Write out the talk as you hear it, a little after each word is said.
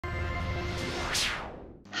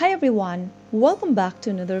Hi everyone, welcome back to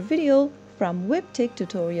another video from Webtech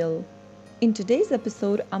Tutorial. In today's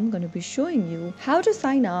episode, I'm going to be showing you how to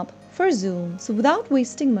sign up for Xoom. So without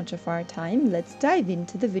wasting much of our time, let's dive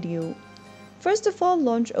into the video. First of all,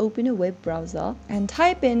 open a web browser and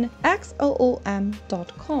type in xoom.com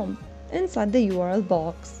inside the URL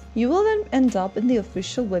box. You will then end up in the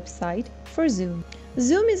official website for Xoom.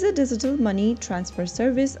 Xoom is a digital money transfer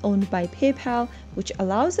service owned by PayPal, which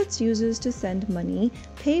allows its users to send money,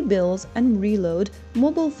 pay bills, and reload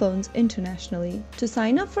mobile phones internationally. To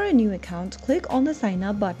sign up for a new account, click on the sign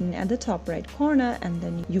up button at the top right corner and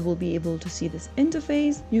then you will be able to see this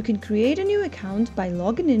interface. You can create a new account by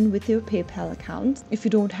logging in with your PayPal account. If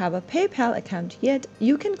you don't have a PayPal account yet,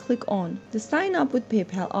 you can click on the sign up with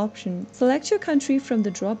PayPal option. Select your country from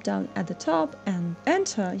the drop down at the top and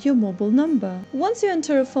enter your mobile number. Once you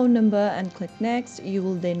enter a phone number and click next, you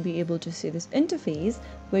will then be able to see this interface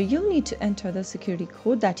where you'll need to enter the security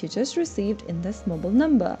code that you just received in this mobile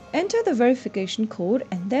number. Enter the verification code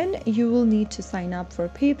and then you will need to sign up for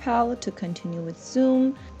PayPal to continue with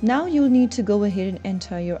Xoom. Now you'll need to go ahead and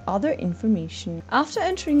enter your other information. After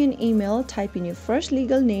entering an email, type in your first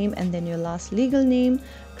legal name and then your last legal name.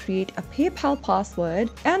 Create a PayPal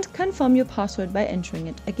password and confirm your password by entering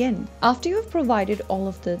it again. After you have provided all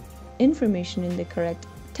of the information in the correct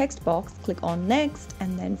text box, click on next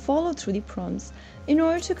and then follow through the prompts in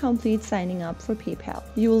order to complete signing up for PayPal.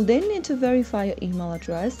 You will then need to verify your email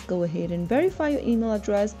address. Go ahead and verify your email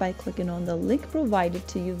address by clicking on the link provided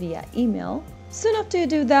to you via email. Soon after you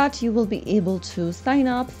do that, you will be able to sign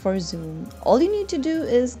up for Xoom. All you need to do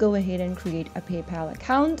is go ahead and create a PayPal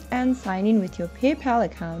account and sign in with your PayPal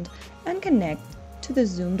account and connect to the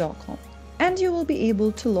Xoom.com, and you will be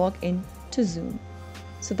able to log in to Xoom.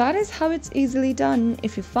 So that is how it's easily done.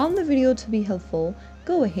 If you found the video to be helpful,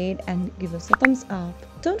 go ahead and give us a thumbs up.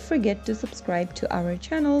 Don't forget to subscribe to our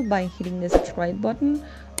channel by hitting the subscribe button.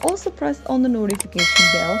 Also press on the notification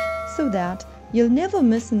bell so that you'll never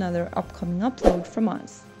miss another upcoming upload from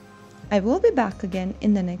us. I will be back again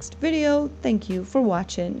in the next video. Thank you for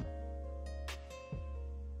watching.